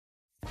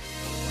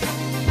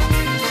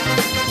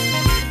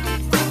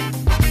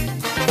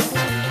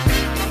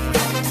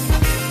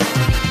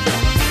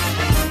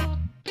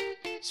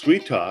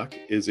Sweet Talk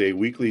is a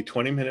weekly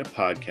 20-minute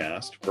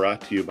podcast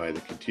brought to you by the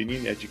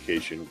Continuing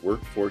Education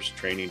Workforce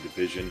Training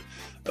Division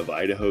of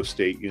Idaho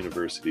State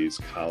University's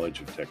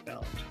College of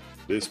Technology.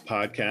 This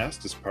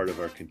podcast is part of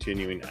our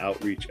continuing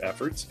outreach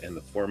efforts, and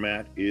the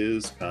format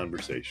is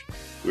conversation.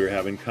 We're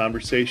having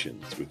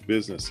conversations with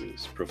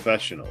businesses,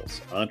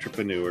 professionals,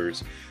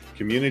 entrepreneurs,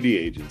 community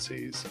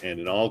agencies, and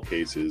in all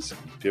cases,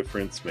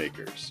 difference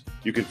makers.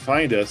 You can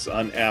find us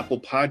on Apple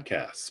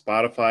Podcasts,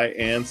 Spotify,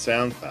 and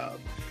SoundCloud.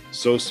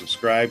 So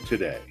subscribe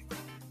today.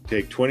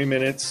 Take 20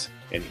 minutes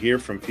and hear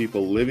from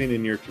people living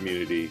in your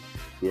community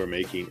who are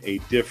making a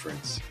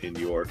difference in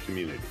your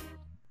community.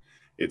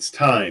 It's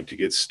time to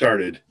get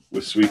started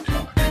with Sweet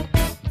Talk.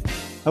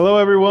 Hello,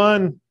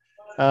 everyone.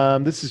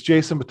 This is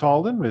Jason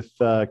Batalden with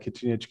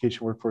Continuing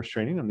Education Workforce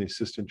Training. I'm the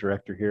Assistant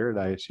Director here at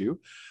ISU.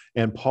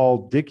 And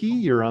Paul Dickey,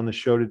 you're on the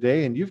show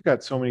today, and you've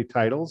got so many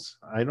titles.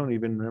 I don't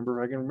even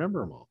remember if I can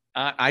remember them all.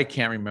 I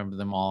can't remember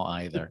them all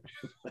either.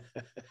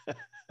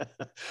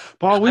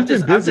 Paul, we've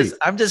been busy.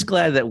 I'm just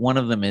glad that one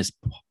of them is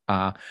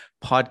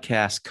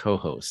podcast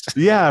co-host.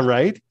 Yeah,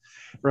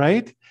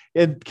 right.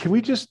 And can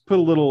we just put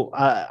a little?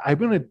 I'm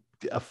going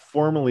to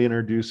formally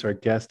introduce our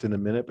guest in a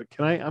minute, but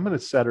I'm going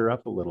to set her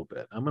up a little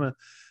bit. I'm going to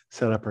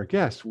set up our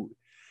guest.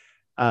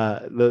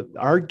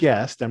 Our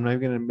guest. I'm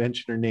not going to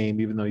mention her name,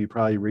 even though you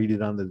probably read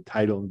it on the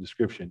title and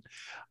description.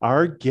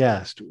 Our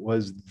guest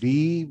was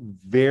the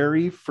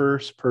very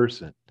first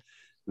person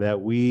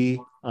that we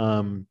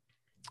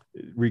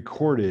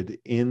recorded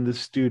in the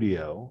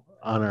studio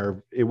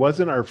it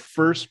wasn't our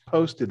first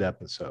posted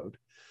episode.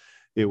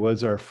 It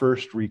was our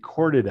first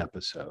recorded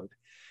episode.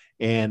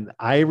 And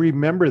I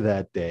remember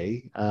that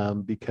day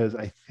because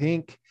I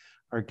think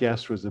our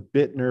guest was a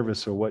bit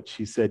nervous of what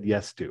she said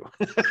yes to.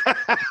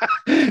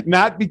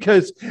 Not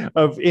because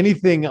of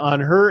anything on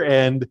her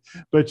end,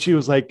 but she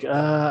was like,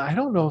 I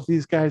don't know if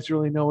these guys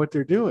really know what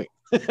they're doing.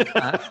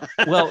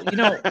 Well,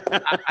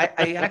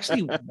 I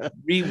actually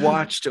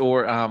rewatched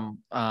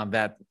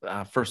that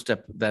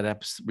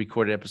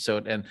recorded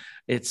episode, and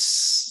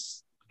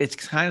it's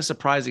kind of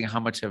surprising how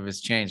much of it's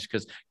changed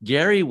because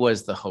Gary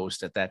was the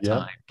host at that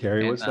time.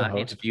 Gary was the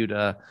host.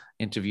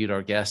 Interviewed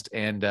our guest,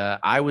 and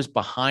I was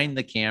behind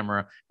the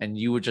camera, and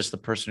you were just the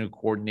person who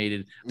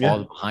coordinated all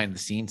the behind the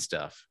scenes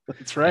stuff.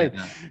 That's right.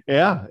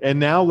 And, and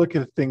now look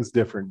at things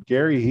different.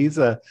 Gary,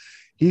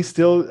 he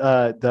still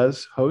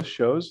does host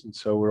shows, and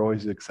so we're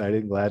always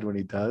excited and glad when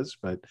he does.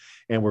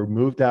 And we're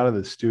moved out of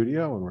the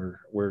studio, and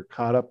we're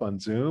caught up on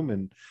Zoom,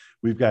 and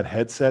we've got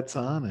headsets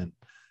on and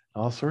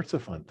all sorts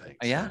of fun things.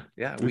 Yeah.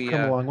 We've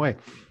come a long way.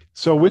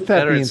 So with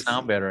that being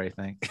sound better, I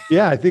think.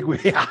 Yeah, I think we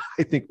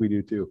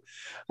do too.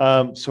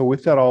 So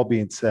with that all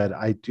being said,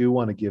 I do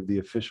want to give the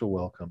official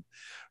welcome.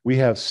 We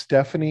have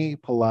Stephanie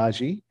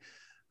Pelagi,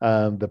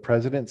 the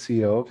president and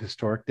CEO of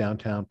Historic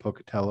Downtown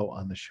Pocatello,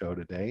 on the show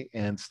today.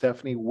 And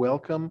Stephanie,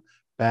 welcome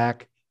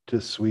back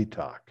to Sweet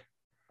Talk.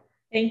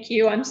 Thank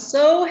you. I'm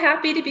so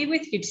happy to be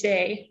with you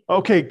today.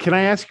 Okay, can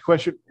I ask you a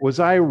question? Was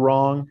I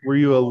wrong? Were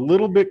you a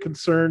little bit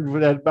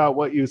concerned about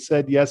what you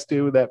said yes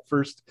to that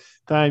first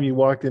time you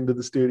walked into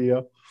the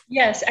studio?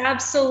 Yes,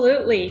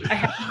 absolutely. I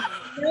have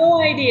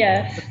no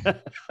idea.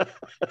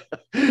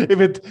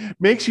 If it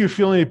makes you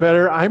feel any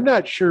better, I'm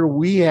not sure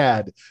we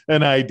had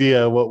an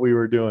idea what we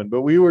were doing,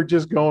 but we were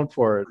just going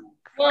for it.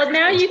 Well,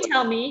 now you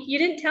tell me. You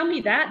didn't tell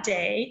me that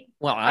day.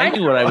 Well, I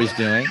knew what I was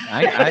doing.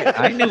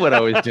 I knew what I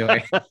was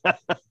doing.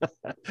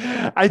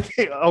 I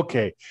think,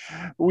 okay,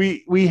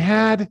 we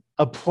had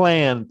a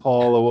plan,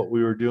 Paul, of what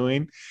we were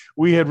doing.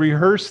 We had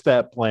rehearsed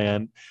that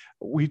plan.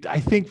 I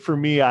think for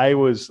me, I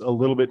was a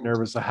little bit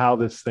nervous of how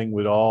this thing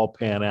would all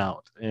pan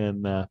out.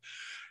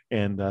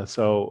 And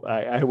so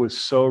I was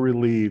so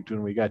relieved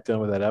when we got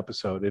done with that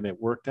episode, and it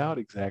worked out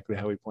exactly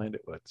how we planned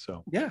it would.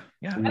 So yeah,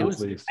 I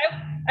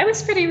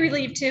was pretty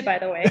relieved too, by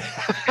the way.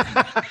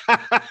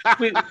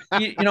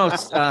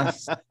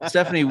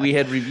 Stephanie, we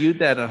had reviewed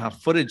that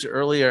footage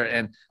earlier,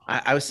 and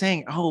I was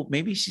saying,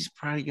 maybe she's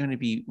probably going to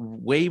be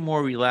way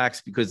more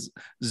relaxed because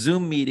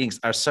Zoom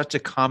meetings are such a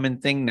common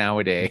thing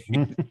nowadays.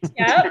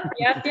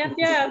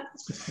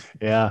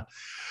 Yeah.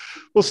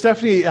 Well,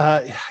 Stephanie,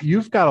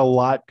 you've got a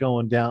lot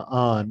going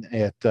on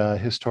at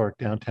Historic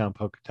Downtown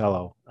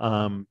Pocatello.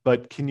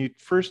 But can you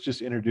first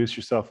just introduce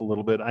yourself a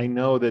little bit? I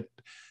know that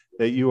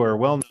you are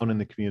well known in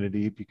the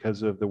community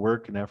because of the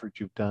work and effort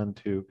you've done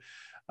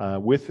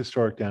with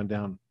Historic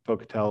Downtown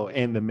Pocatello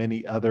and the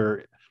many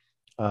other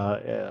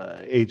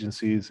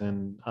agencies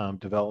and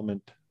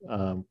development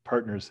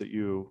partners that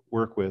you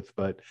work with.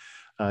 But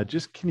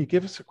just can you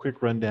give us a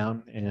quick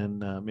rundown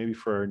and maybe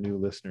for our new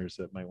listeners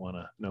that might want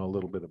to know a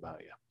little bit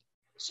about you?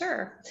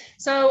 Sure.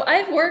 So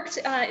I've worked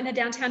in the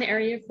downtown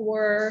area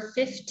for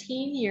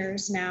 15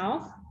 years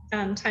now.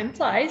 Time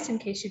flies, in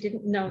case you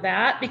didn't know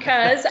that,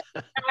 because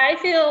I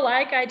feel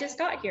like I just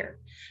got here.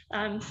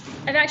 I've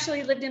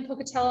actually lived in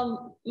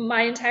Pocatello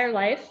my entire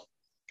life.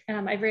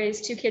 I've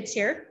raised 2 kids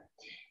here.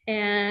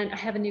 and I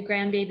have a new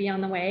grandbaby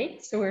on the way.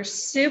 So we're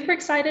super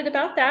excited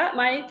about that.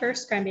 My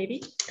first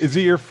grandbaby. Is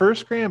it your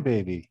first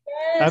grandbaby?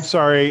 Yes. I'm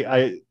sorry.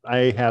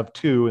 I have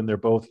two and they're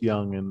both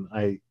young, and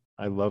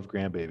I love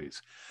grandbabies.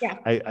 Yeah.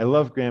 I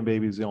love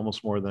grandbabies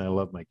almost more than I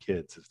love my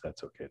kids, if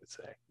that's okay to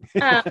say.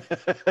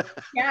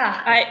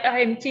 Yeah,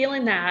 I'm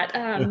feeling that.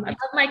 I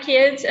love my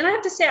kids. And I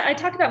have to say, I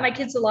talk about my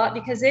kids a lot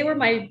because they were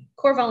my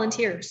core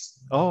volunteers.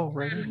 Oh,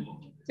 right.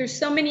 Through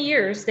so many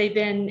years, they've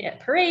been at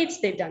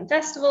parades, they've done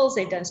festivals,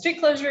 they've done street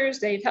closures,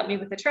 they've helped me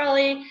with the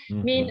trolley. Mm-hmm.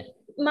 I mean,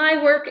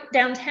 my work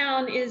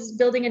downtown is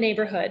building a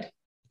neighborhood,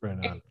 right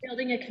on.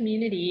 building a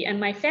community, and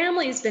my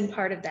family's been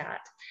part of that.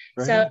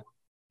 Right so on.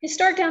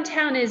 Historic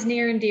downtown is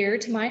near and dear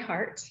to my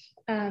heart.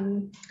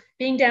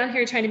 Being down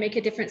here trying to make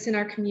a difference in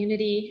our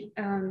community,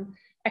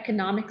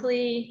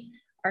 economically,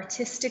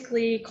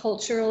 artistically,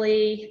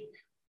 culturally,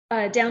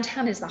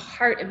 downtown is the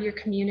heart of your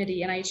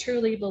community. And I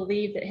truly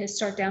believe that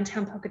Historic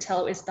Downtown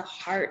Pocatello is the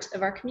heart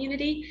of our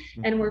community,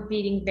 and we're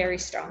beating very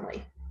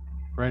strongly.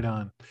 Right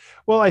on.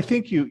 Well, I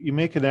think you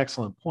make an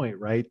excellent point,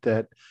 right?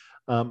 That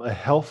a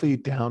healthy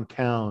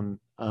downtown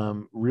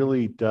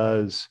really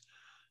does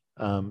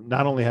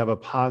not only have a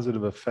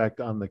positive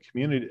effect on the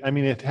community. I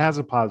mean, it has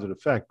a positive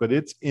effect, but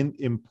it's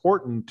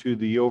important to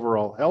the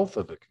overall health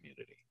of the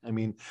community. I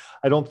mean,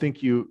 I don't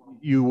think you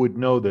would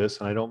know this,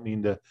 and I don't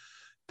mean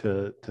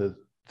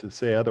to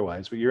say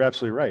otherwise, but you're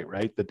absolutely right,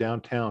 right? The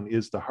downtown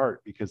is the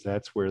heart because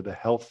that's where the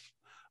health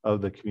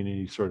of the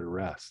community sort of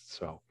rests.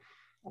 So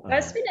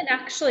that's been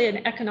actually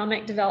an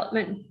economic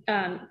development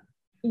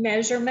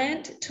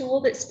measurement tool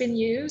that's been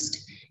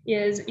used.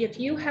 Is if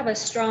you have a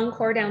strong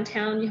core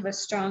downtown, you have a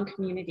strong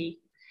community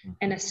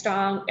and a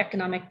strong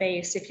economic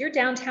base. If your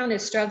downtown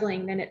is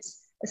struggling, then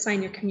it's a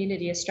sign your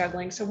community is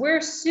struggling. So we're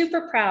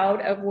super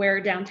proud of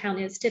where downtown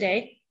is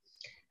today,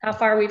 how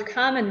far we've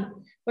come, and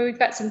where we've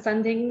got some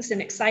fun things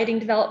and exciting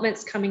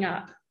developments coming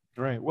up.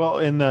 Right. Well,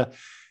 and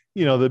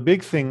the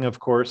big thing, of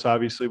course,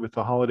 obviously with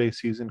the holiday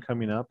season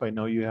coming up, I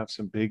know you have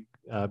some big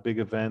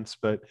events,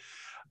 but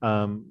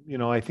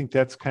I think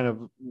that's kind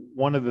of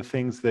one of the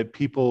things that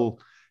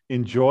people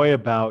enjoy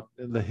about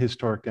the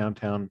historic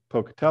downtown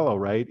Pocatello,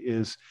 right?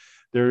 Is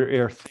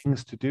there are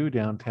things to do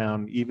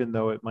downtown, even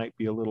though it might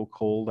be a little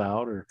cold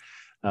out or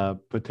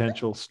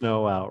potential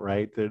snow out,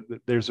 right?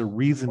 There's a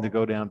reason to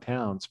go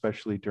downtown,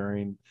 especially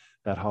during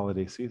that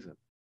holiday season.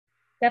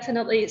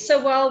 Definitely. So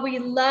while we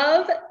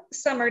love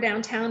summer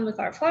downtown with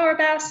our flower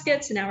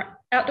baskets and our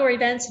outdoor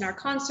events and our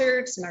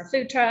concerts and our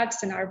food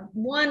trucks and our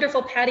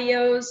wonderful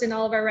patios in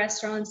all of our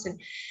restaurants, and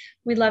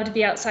we love to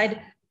be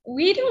outside,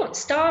 we don't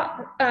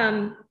stop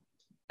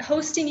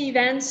hosting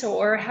events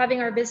or having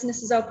our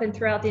businesses open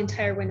throughout the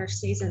entire winter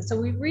season. So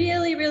we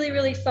really, really,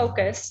 really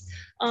focus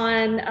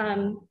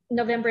on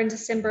November and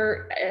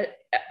December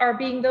are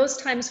being those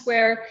times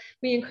where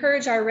we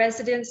encourage our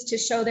residents to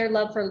show their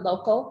love for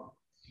local.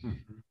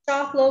 Mm-hmm.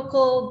 Shop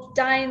local,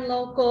 dine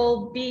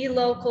local, be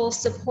local,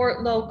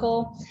 support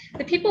local.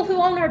 The people who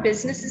own our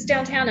businesses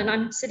downtown, and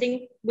I'm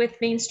sitting with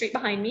Main Street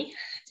behind me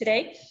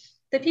today,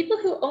 the people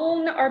who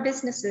own our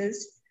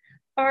businesses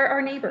are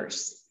our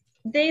neighbors.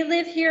 They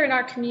live here in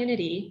our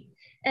community,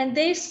 and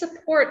they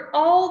support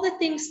all the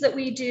things that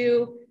we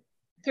do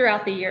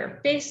throughout the year.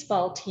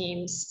 Baseball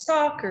teams,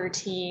 soccer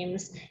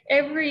teams,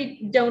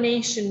 every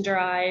donation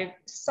drive,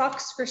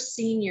 Socks for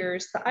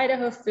Seniors, the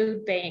Idaho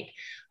Food Bank.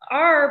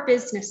 Our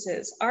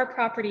businesses, our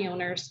property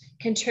owners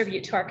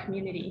contribute to our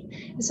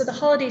community. And so the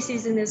holiday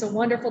season is a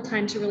wonderful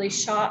time to really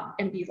shop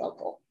and be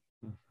local.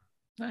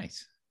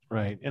 Nice.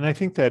 Right. And I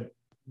think that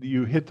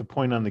you hit the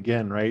point on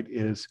again, right,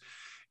 is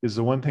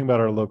the one thing about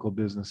our local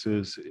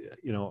businesses,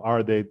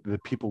 are they the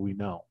people we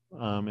know,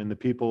 and the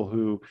people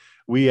who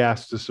we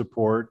ask to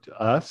support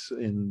us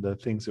in the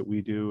things that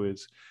we do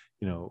is,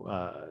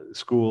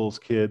 schools,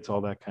 kids,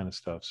 all that kind of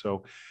stuff.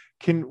 So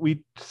can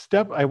we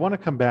I want to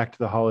come back to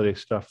the holiday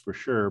stuff for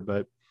sure,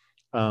 but,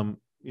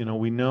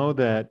 we know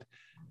that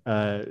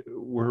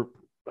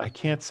I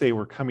can't say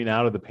we're coming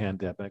out of the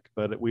pandemic,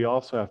 but we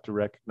also have to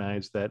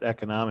recognize that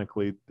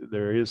economically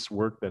there is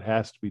work that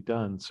has to be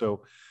done.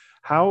 So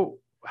how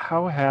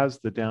has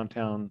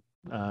the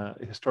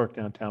historic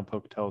downtown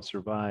Pocatello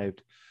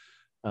survived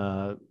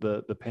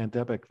the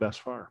pandemic thus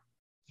far?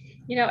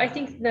 I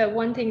think the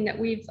one thing that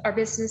our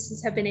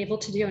businesses have been able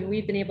to do, and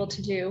we've been able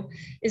to do,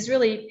 is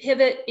really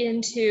pivot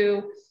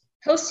into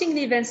hosting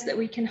the events that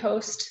we can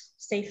host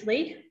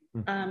safely,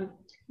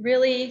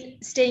 really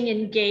staying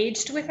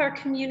engaged with our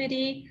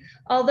community.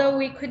 Although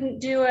we couldn't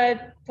do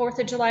a 4th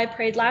of July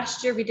parade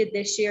last year, we did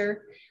this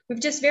year.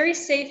 We've just very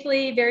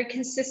safely, very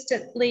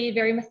consistently,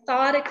 very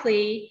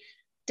methodically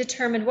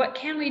determined what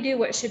can we do,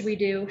 what should we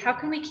do, how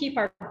can we keep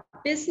our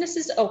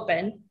businesses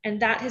open,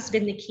 and that has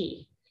been the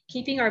key.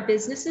 Keeping our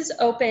businesses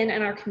open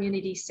and our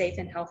community safe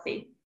and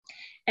healthy.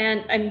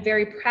 And I'm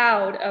very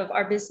proud of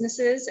our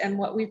businesses and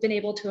what we've been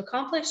able to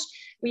accomplish.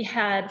 We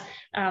had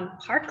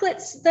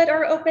parklets that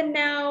are open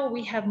now.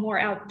 We have more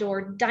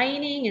outdoor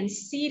dining and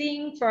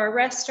seating for our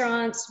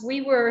restaurants.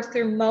 We were,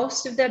 through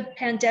most of the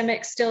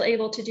pandemic, still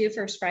able to do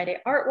First Friday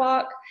Art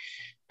Walk.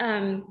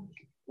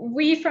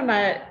 we from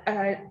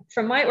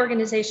my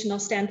organizational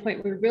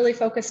standpoint, we're really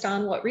focused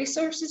on what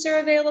resources are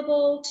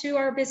available to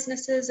our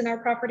businesses and our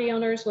property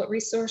owners, what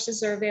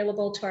resources are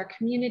available to our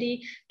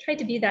community. Tried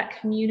to be that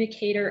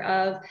communicator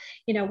of,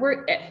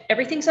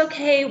 everything's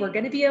okay, we're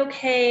going to be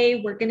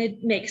okay, we're going to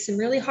make some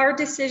really hard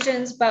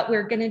decisions, but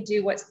we're going to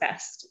do what's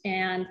best.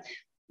 And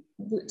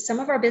some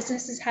of our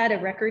businesses had a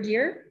record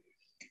year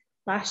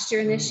last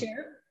year and this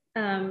year.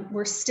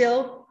 We're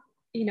still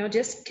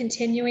just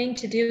continuing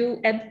to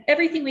do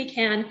everything we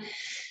can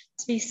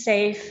to be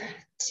safe,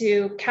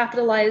 to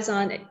capitalize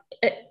on,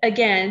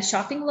 again,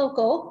 shopping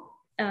local.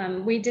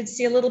 We did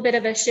see a little bit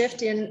of a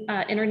shift in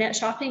internet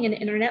shopping and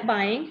internet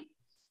buying.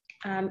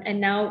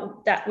 And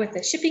now that with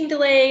the shipping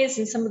delays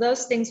and some of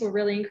those things, we're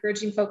really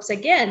encouraging folks,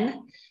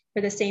 again,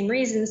 for the same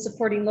reasons,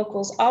 supporting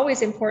locals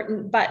always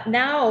important. But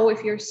now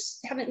if you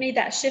haven't made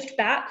that shift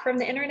back from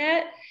the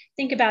internet,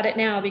 think about it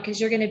now, because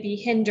you're going to be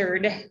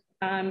hindered.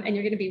 And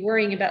you're going to be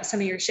worrying about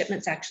some of your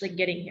shipments actually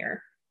getting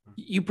here.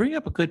 You bring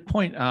up a good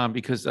point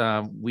because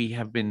we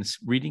have been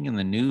reading in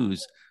the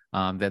news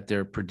that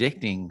they're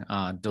predicting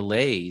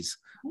delays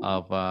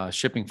of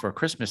shipping for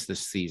Christmas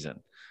this season.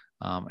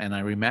 And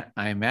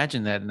I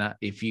imagine that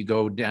if you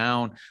go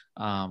down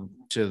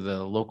to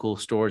the local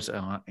stores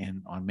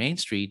on Main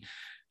Street,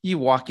 you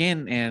walk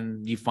in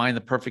and you find the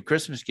perfect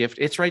Christmas gift.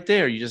 It's right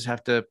there. You just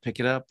have to pick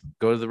it up,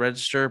 go to the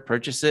register,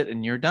 purchase it,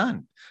 and you're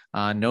done.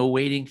 No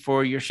waiting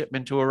for your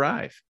shipment to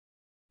arrive.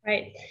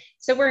 Right.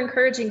 So we're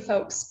encouraging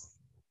folks,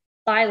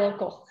 buy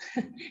local.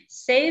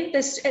 Save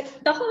this.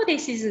 The holiday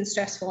season is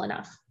stressful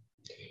enough.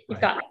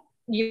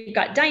 You've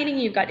got dining,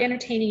 you've got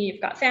entertaining,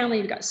 you've got family,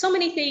 you've got so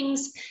many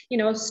things.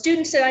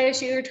 Students at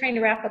ISU are trying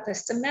to wrap up the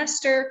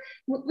semester.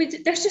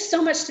 There's just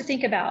so much to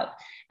think about.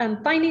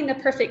 Finding the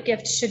perfect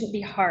gift shouldn't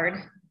be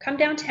hard. Come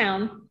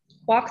downtown,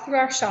 walk through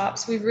our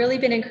shops. We've really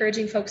been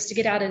encouraging folks to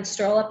get out and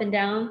stroll up and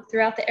down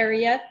throughout the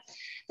area.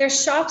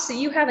 There's shops that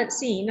you haven't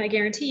seen, I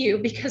guarantee you,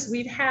 because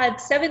we've had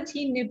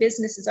 17 new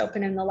businesses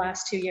open in the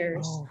last 2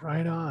 years. Oh,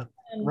 right on.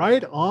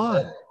 Right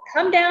on.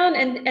 Come down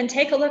and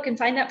take a look and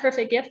find that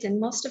perfect gift. And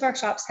most of our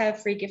shops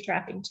have free gift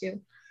wrapping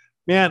too.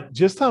 Man,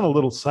 just on a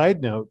little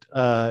side note,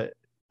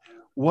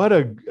 what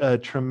a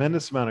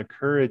tremendous amount of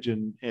courage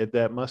and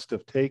that must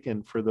have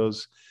taken for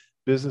those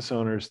business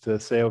owners to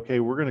say,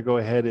 okay, we're going to go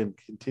ahead and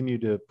continue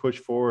to push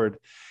forward.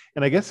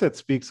 And I guess that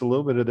speaks a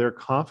little bit of their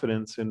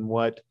confidence in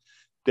what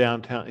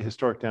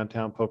historic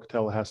downtown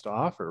Pocatello has to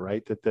offer,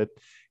 right? That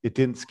it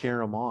didn't scare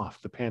them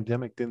off. The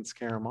pandemic didn't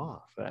scare them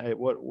off.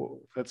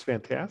 That's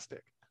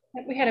fantastic.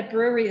 We had a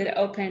brewery that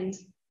opened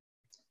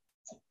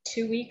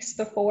 2 weeks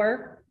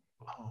before.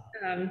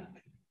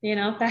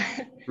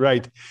 That.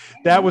 Right.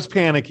 That was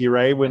panicky,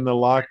 right? When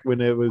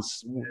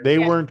they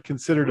weren't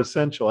considered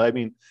essential. I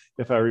mean,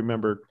 if I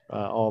remember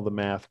all the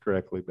math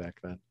correctly back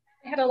then.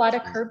 We had a lot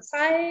of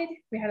curbside.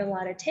 We had a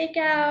lot of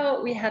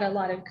takeout. We had a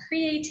lot of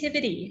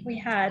creativity. We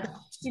had,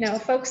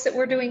 folks that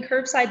were doing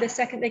curbside the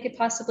second they could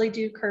possibly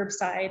do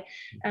curbside.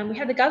 We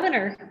had the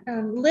governor.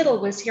 Little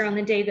was here on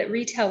the day that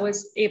retail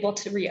was able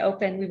to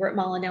reopen. We were at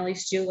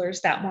Molinelli's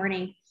Jewelers that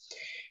morning.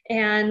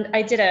 And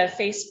I did a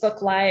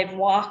Facebook Live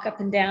walk up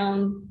and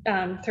down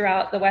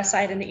throughout the west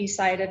side and the east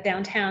side of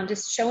downtown,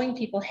 just showing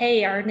people,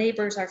 hey, our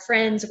neighbors, our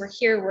friends, we're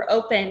here, we're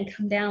open,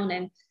 come down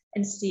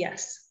and see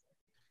us.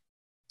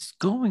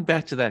 Going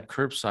back to that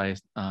curbside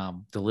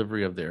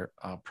delivery of their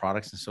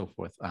products and so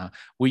forth,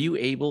 were you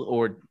able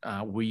or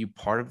were you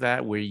part of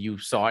that where you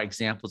saw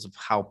examples of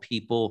how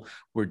people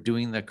were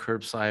doing the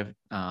curbside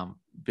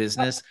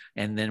business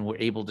and then were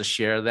able to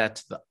share that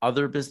to the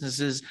other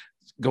businesses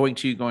going,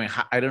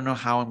 I don't know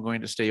how I'm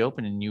going to stay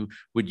open, and you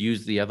would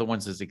use the other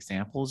ones as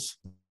examples?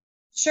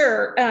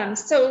 Sure.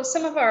 So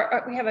some of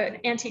we have an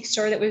antique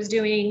store that was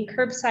doing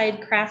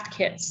curbside craft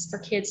kits for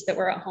kids that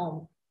were at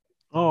home.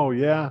 Oh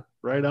yeah,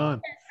 right on.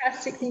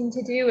 Fantastic thing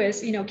to do is,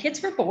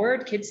 kids were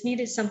bored. Kids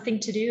needed something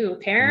to do.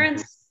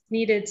 Parents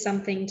needed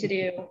something to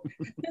do.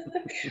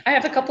 I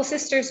have a couple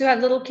sisters who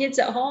had little kids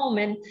at home,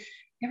 and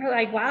they were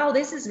like, wow,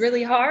 this is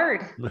really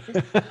hard.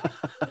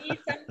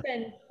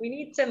 We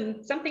need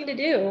something to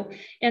do.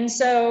 And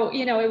so,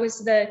 it was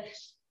the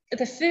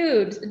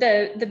food,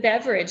 the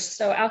beverage.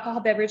 So alcohol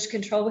beverage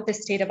control with the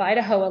state of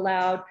Idaho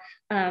allowed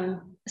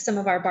some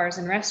of our bars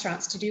and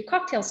restaurants to do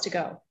cocktails to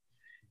go.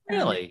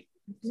 Really?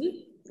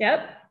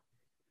 Yep.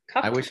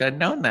 I wish I'd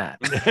known that.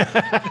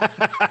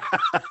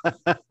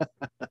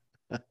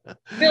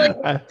 Really,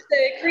 the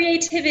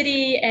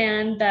creativity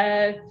and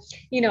the,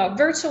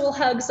 virtual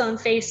hugs on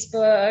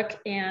Facebook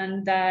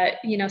and the,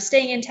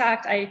 staying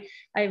intact.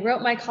 I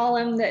wrote my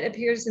column that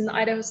appears in the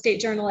Idaho State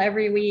Journal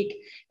every week,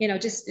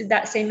 just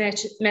that same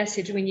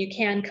message. When you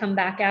can come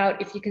back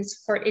out, if you can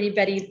support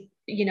anybody,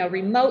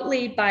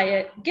 remotely, buy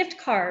a gift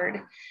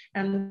card,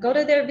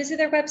 visit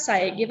their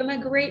website, give them a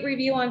great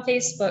review on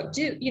Facebook.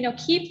 We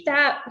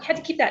had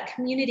to keep that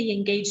community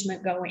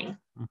engagement going.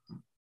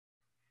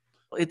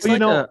 It's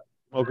go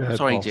ahead,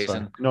 sorry, Paul, Jason.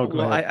 Sorry. No,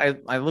 go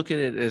ahead. I look at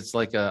it as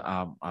like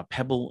a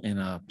pebble in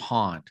a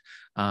pond.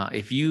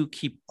 If you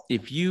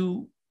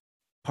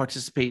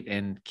participate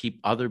and keep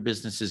other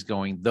businesses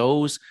going,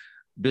 those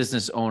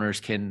business owners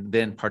can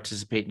then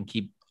participate and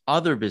keep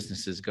other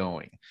businesses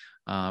going.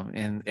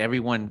 And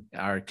everyone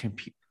are,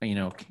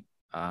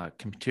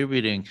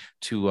 contributing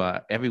to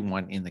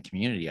everyone in the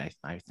community.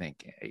 I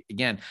think,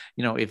 again,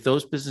 if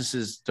those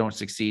businesses don't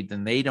succeed,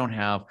 then they don't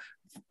have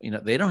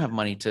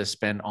money to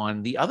spend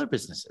on the other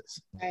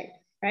businesses.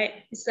 Right.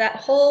 It's that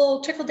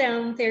whole trickle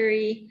down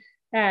theory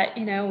that,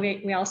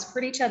 we all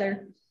support each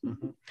other.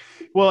 Mm-hmm.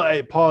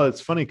 Well, Paul,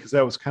 it's funny because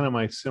that was kind of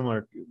my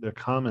similar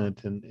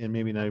comment, and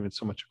maybe not even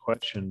so much a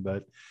question,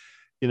 but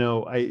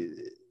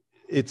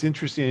it's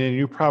interesting, and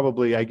you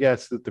probably, I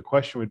guess that the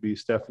question would be,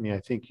 Stephanie, I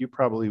think you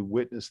probably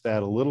witnessed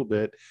that a little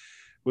bit,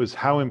 was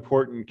how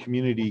important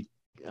community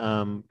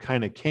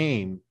kind of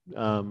came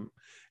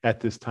at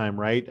this time,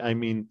 right? I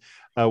mean,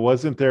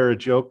 wasn't there a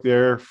joke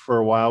there for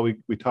a while?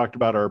 We talked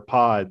about our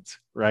pods,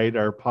 right?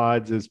 Our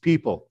pods as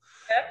people.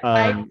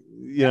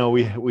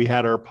 We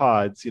had our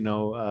pods,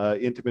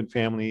 intimate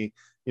family,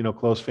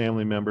 close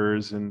family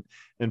members and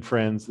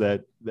friends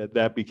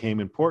that became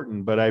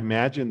important. But I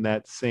imagine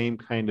that same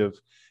kind of,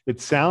 it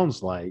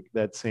sounds like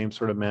that same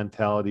sort of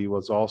mentality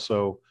was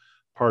also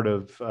part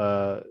of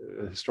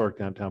historic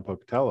downtown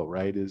Pocatello,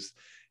 right? Is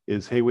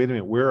hey, wait a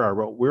minute, we're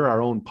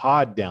our own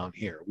pod down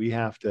here. We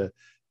have to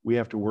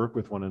work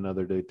with one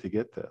another to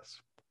get this.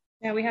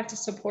 Yeah, we have to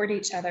support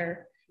each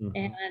other.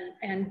 Mm-hmm.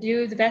 and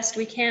do the best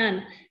we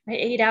can. I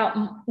ate out,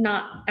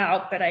 not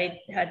out, but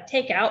I had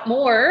takeout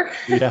more.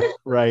 Yeah,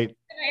 right.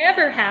 than I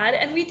ever had.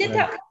 And we did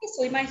that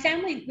purposely. My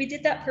family, we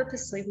did that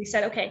purposely. We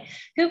said, okay,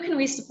 who can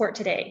we support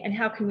today? And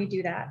how can we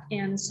do that?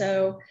 And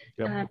so,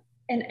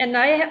 and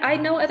I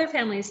know other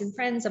families and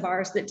friends of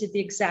ours that did the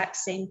exact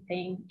same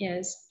thing.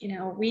 Is,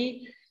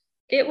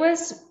 it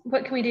was,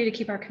 what can we do to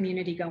keep our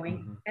community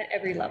going at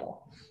every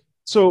level?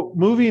 So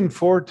moving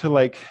forward to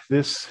like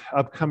this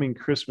upcoming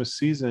Christmas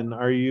season,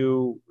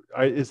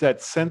 is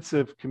that sense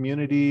of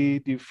community?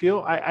 Do you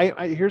feel,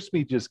 here's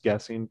me just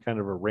guessing, kind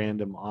of a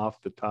random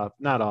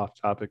not off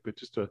topic, but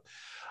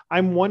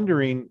I'm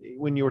wondering,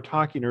 when you were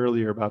talking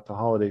earlier about the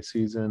holiday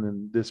season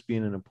and this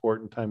being an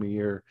important time of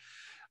year,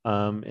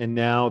 and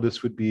now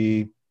this would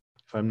be,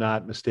 if I'm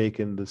not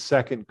mistaken, the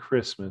second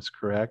Christmas,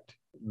 correct?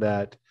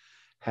 That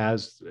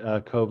has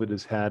COVID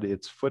has had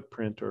its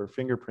footprint or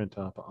fingerprint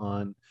up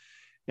on.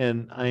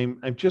 And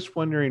I'm just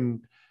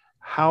wondering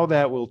how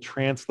that will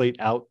translate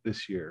out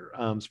this year,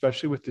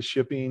 especially with the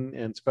shipping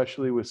and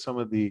especially with some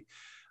of the,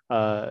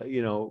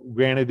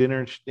 granted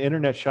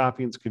internet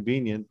shopping is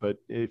convenient, but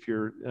if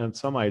you're on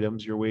some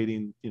items, you're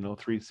waiting,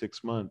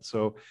 3-6 months.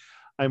 So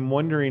I'm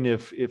wondering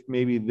if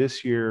maybe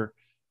this year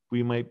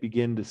we might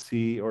begin to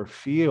see or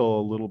feel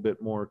a little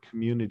bit more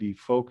community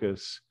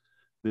focus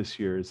this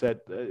year. Is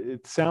that,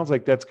 it sounds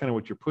like that's kind of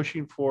what you're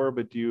pushing for,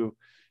 but do you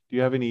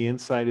have any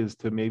insight as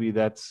to maybe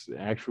that's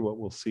actually what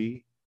we'll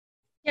see?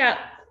 Yeah.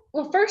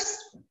 Well, first,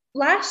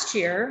 last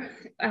year,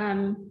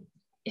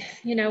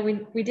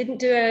 we didn't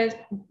do a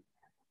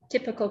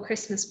typical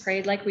Christmas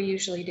parade like we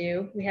usually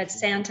do. We had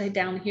Santa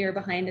down here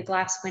behind a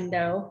glass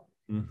window,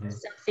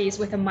 selfies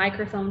with a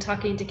microphone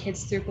talking to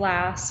kids through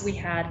glass. We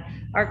had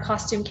our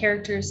costume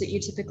characters that you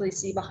typically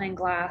see behind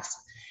glass.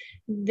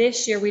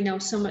 This year, we know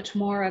so much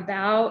more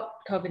about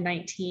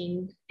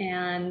COVID-19,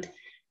 and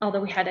although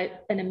we had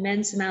an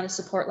immense amount of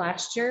support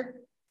last year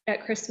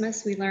at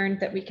Christmas, we learned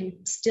that we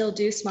can still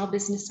do Small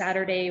Business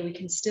Saturday. We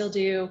can still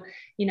do,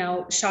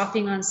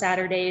 shopping on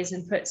Saturdays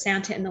and put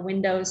Santa in the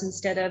windows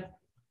instead of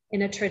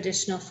in a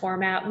traditional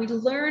format. We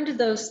learned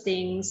those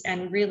things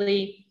and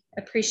really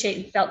appreciate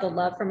and felt the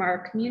love from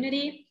our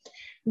community.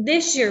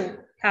 This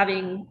year,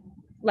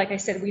 like I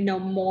said, we know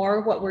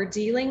more what we're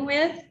dealing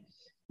with.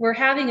 We're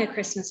having a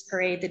Christmas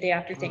parade the day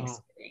after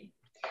Thanksgiving.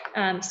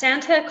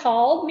 Santa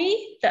called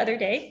me the other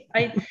day.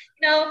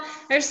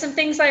 There's some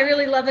things I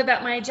really love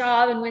about my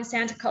job. And when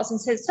Santa calls and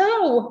says,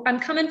 "So I'm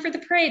coming for the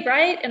parade,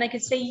 right?" And I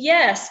could say,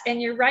 "Yes.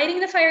 And you're riding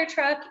the fire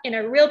truck in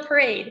a real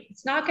parade.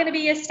 It's not going to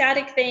be a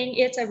static thing.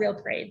 It's a real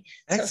parade."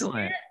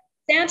 Excellent.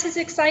 So Santa's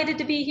excited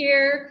to be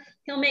here.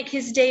 He'll make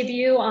his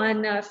debut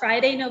on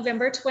Friday,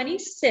 November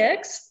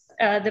 26th.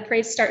 The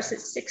parade starts at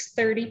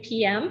 6:30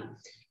 p.m.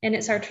 And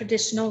it's our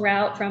traditional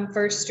route from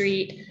First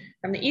Street,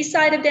 from the east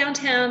side of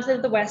downtown to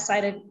the west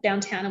side of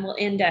downtown, and we'll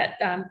end at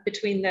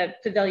between the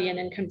Pavilion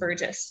and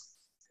Convergys.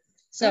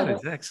 So that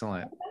is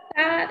excellent.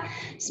 That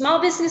Small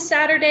Business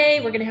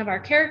Saturday, we're going to have our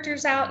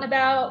characters out and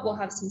about. We'll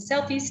have some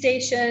selfie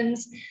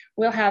stations.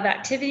 We'll have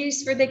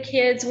activities for the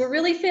kids. We're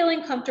really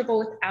feeling comfortable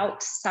with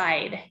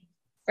outside,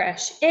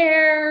 fresh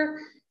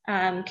air,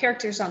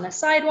 characters on the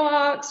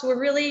sidewalks.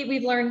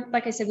 We've learned,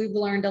 like I said, we've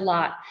learned a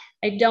lot.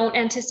 I don't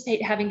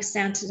anticipate having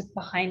Santa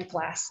behind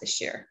glass this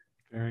year.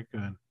 Very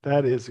good.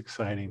 That is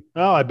exciting.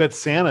 Oh, I bet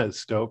Santa is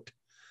stoked.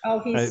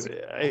 Oh, he's.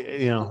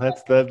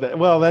 That's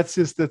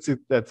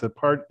a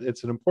part.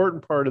 It's an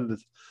important part of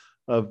this,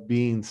 of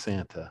being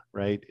Santa,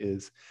 right?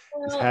 Is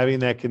having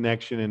that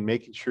connection and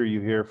making sure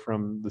you hear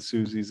from the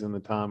Susies and the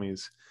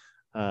Tommies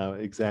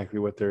exactly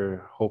what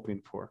they're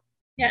hoping for.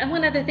 Yeah, and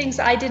one of the things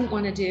I didn't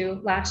want to do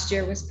last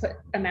year was put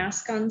a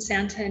mask on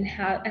Santa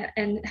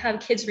and have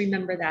kids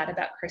remember that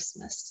about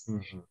Christmas.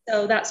 Mm-hmm.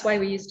 So that's why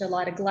we used a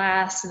lot of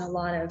glass and a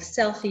lot of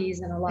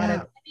selfies and a lot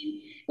of.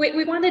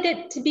 We wanted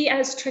it to be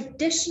as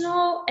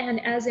traditional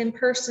and as in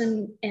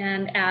person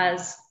and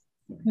as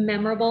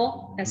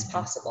memorable as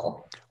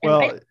possible. And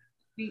Well,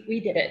 we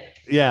did it.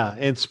 Yeah.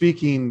 And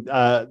speaking,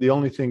 the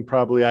only thing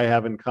probably I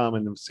have in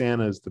common with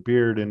Santa is the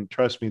beard. And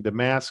trust me, the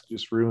mask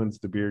just ruins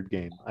the beard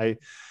game.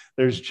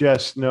 There's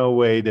just no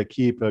way to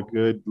keep a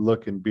good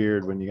looking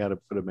beard when you got to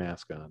put a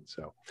mask on.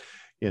 So,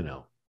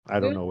 I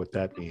don't know what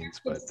that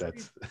means, but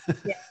that's.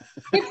 Yeah.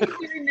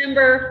 You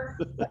remember,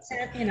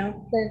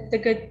 the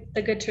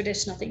good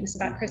traditional things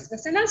about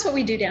Christmas. And that's what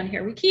we do down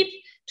here. We keep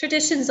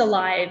traditions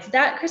alive.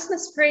 That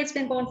Christmas parade's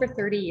been going for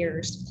 30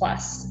 years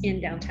plus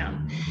in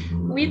downtown.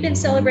 We've been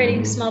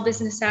celebrating Small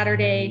Business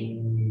Saturday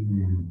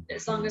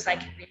as long as I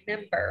can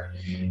remember.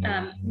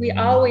 We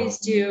always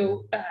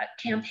do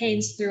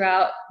campaigns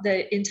throughout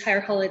the entire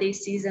holiday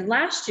season.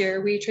 Last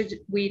year, we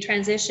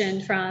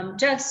transitioned from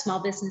just Small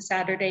Business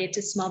Saturday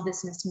to Small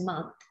Business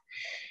Month.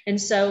 And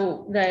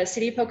so the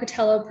city of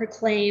Pocatello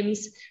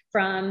proclaims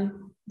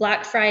from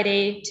Black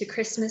Friday to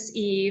Christmas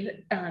Eve,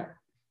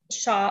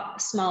 Shop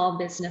Small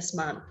Business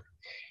Month.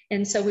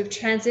 And so we've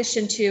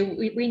transitioned to,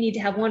 we need to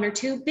have one or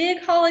two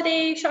big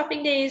holiday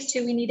shopping days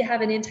to we need to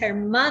have an entire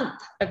month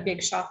of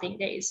big shopping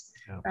days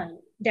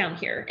down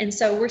here. And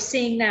so we're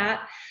seeing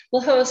that.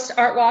 We'll host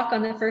Art Walk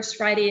on the first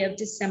Friday of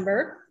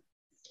December.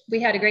 We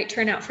had a great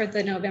turnout for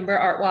the November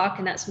Art Walk,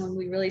 and that's when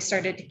we really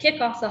started to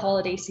kick off the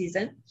holiday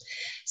season.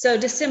 So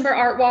December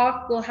Art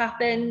Walk will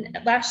happen.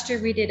 Last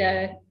year we did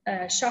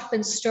a shop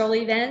and stroll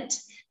event.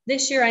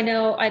 This year, I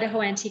know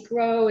Idaho Antique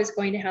Row is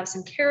going to have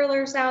some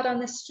carolers out on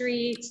the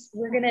streets.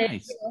 We're going to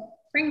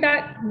bring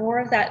back more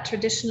of that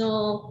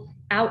traditional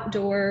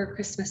outdoor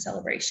Christmas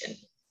celebration.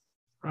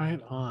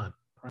 Right on.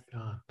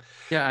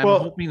 Yeah, I'm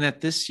hoping that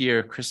this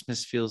year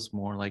Christmas feels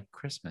more like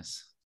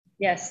Christmas.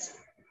 Yes.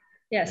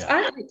 Yeah.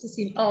 I'd like to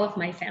see all of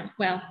my family.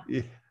 Well,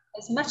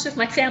 as much of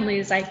my family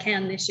as I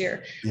can this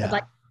year. Yeah. I'd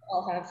like to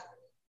all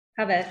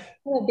have a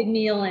big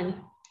meal and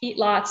eat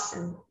lots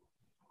and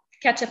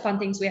catch up on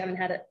things we haven't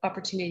had an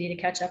opportunity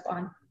to catch up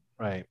on.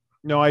 Right.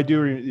 No, I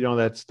do.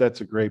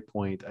 That's a great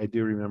point. I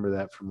do remember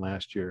that from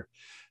last year.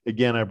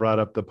 Again, I brought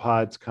up the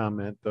pods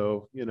comment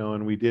though,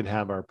 and we did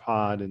have our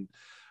pod and,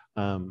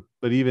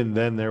 but even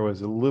then there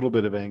was a little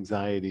bit of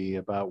anxiety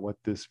about what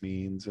this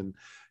means. And,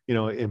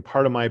 in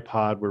part of my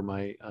pod were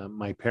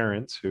my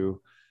parents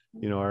who,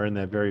 are in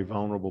that very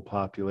vulnerable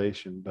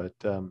population. But,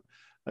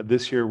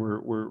 this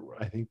year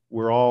I think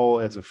we're all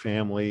as a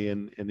family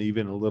and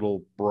even a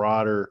little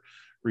broader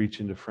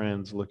reach into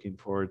friends looking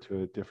forward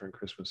to a different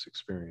Christmas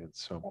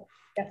experience. So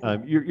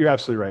you're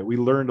absolutely right. We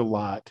learned a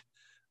lot.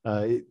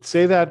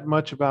 Say that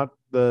much about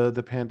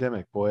the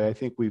pandemic, boy. I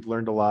think we've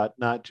learned a lot,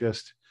 not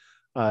just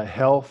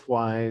health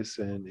wise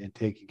and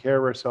taking care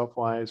of ourselves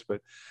wise, but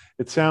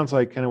it sounds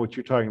like kind of what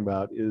you're talking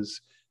about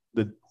is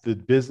the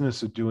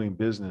business of doing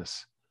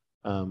business.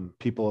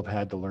 People have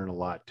had to learn a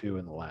lot too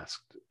in the last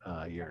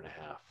year and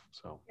a half.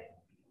 So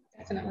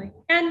definitely.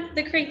 And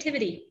the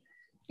creativity.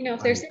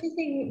 If there's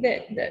anything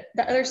that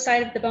the other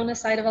side of the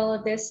bonus side of all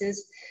of this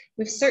is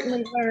we've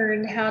certainly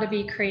learned how to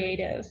be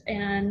creative.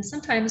 And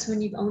sometimes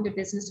when you've owned a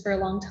business for a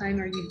long time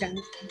or you've done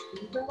this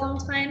for a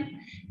long time,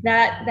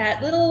 that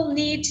little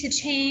need to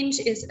change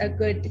is a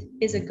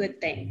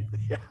good thing.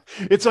 Yeah,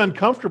 it's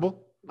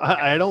uncomfortable.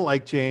 I don't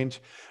like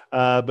change,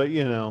 but but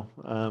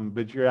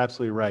you're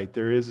absolutely right.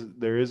 There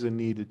is a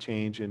need to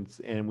change,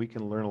 and we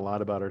can learn a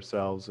lot about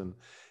ourselves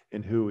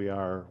and who we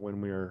are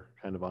when we are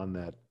kind of on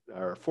that.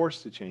 Are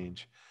forced to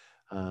change.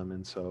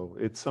 And so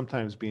it's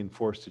sometimes being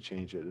forced to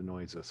change it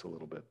annoys us a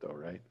little bit though,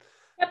 right?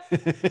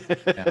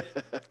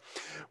 Yep.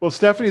 Well,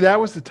 Stephanie, that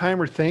was the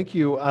timer. Thank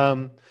you.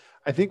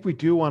 I think we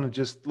do want to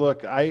just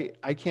look, I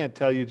can't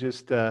tell you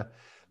just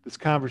this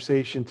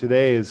conversation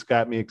today has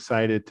got me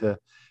excited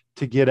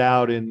to get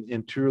out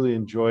and truly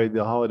enjoy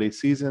the holiday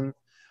season.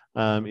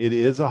 It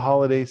is a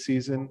holiday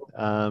season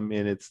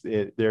and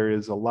there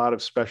is a lot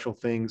of special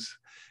things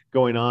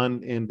going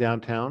on in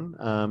downtown,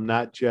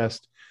 not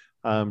just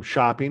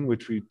shopping,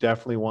 which we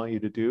definitely want you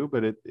to do,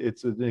 but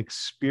it's an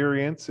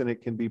experience and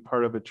it can be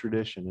part of a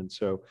tradition. And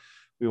so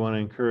we want to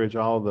encourage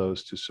all of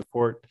those to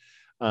support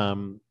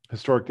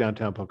Historic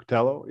Downtown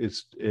Pocatello,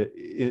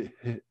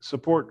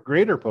 support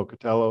Greater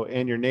Pocatello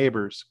and your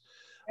neighbors,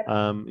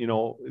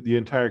 the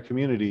entire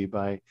community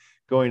by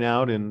going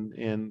out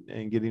and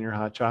getting your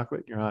hot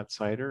chocolate, your hot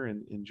cider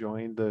and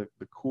enjoying the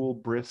cool,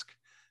 brisk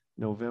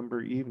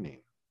November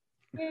evening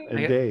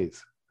and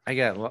days. I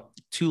got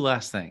two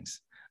last things.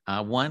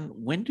 One,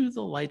 when do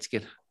the lights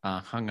get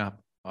hung up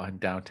on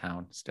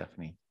downtown,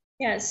 Stephanie?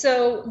 Yeah,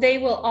 so they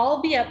will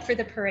all be up for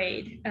the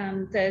parade.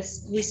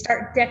 We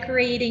start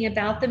decorating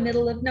about the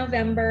middle of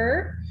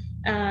November.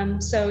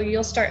 So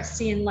you'll start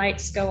seeing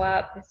lights go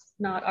up, if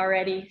not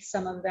already,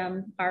 some of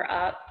them are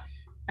up.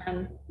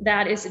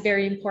 That is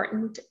very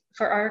important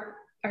for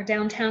our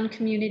downtown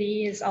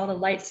community is all the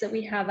lights that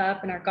we have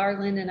up and our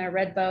garland and our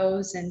red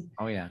bows. And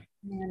oh yeah.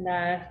 And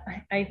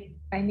I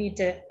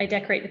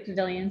decorate the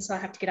pavilion, so I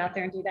have to get out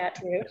there and do that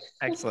too.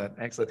 Excellent.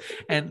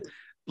 And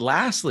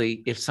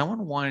lastly, if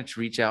someone wanted to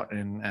reach out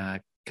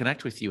and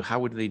connect with you, how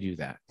would they do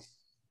that?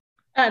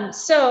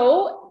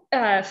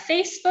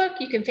 Facebook,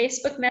 you can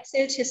Facebook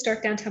message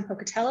Historic Downtown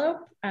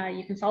Pocatello.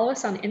 You can follow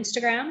us on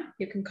Instagram.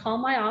 You can call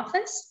my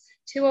office,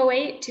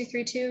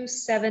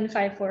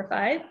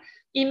 208-232-7545.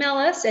 Email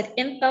us at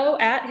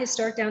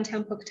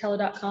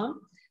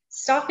info@historicdowntownpocatello.com.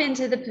 Stop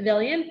into the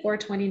pavilion,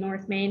 420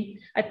 North Main.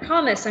 I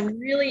promise I'm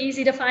really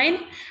easy to find.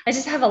 I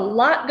just have a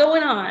lot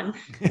going on.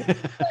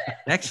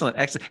 Excellent.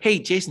 Hey,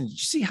 Jason, did you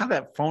see how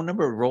that phone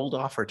number rolled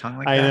off our tongue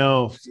like that? I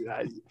know.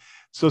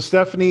 So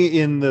Stephanie,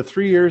 in the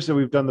 3 years that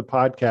we've done the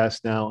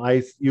podcast now,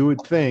 you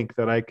would think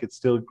that I could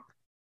still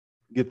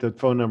get the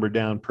phone number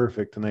down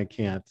perfect, and I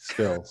can't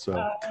still.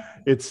 So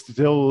it's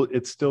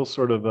still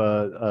sort of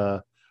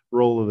a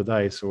roll of the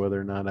dice, or whether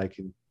or not I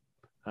can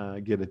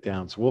get it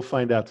down. So we'll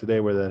find out today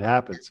where that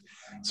happens.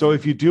 So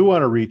if you do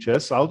want to reach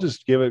us, I'll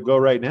just go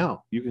right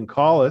now. You can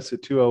call us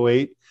at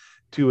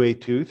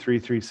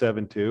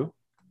 208-282-3372.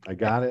 I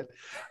got it.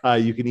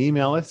 You can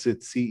email us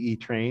at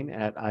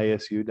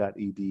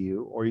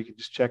cetrain@isu.edu, or you can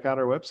just check out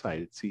our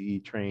website at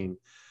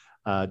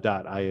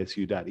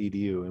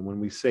cetrain.isu.edu. And when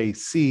we say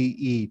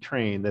CE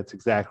Train, that's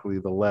exactly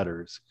the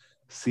letters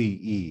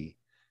CE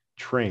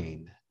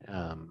Train,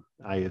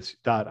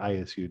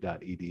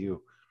 isu.edu.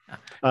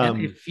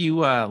 And if you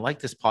like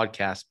this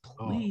podcast,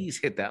 please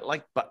hit that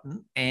like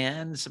button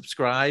and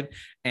subscribe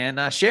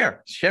and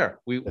share.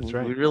 We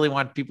really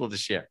want people to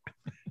share.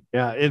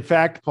 Yeah. In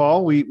fact,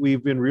 Paul,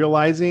 we've been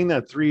realizing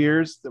that 3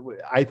 years that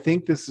I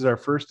think this is our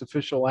first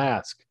official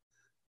ask.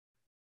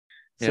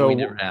 Yeah, so we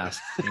never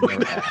asked.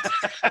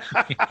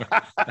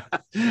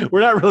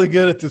 We're not really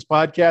good at this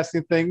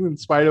podcasting thing, in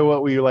spite of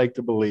what we like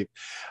to believe.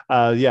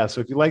 So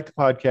if you like the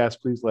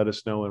podcast, please let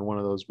us know in one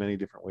of those many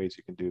different ways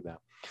you can do that.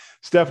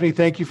 Stephanie,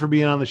 thank you for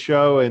being on the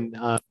show, and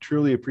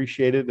truly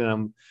appreciate it.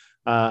 And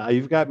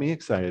you've got me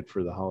excited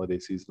for the holiday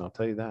season, I'll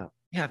tell you that.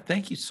 Yeah,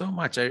 thank you so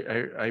much.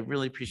 I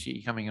really appreciate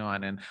you coming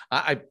on, and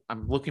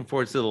I'm looking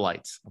forward to the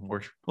lights.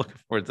 We're looking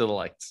forward to the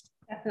lights.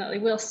 Definitely.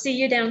 We'll see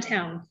you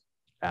downtown.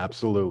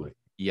 Absolutely.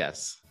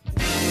 Yes.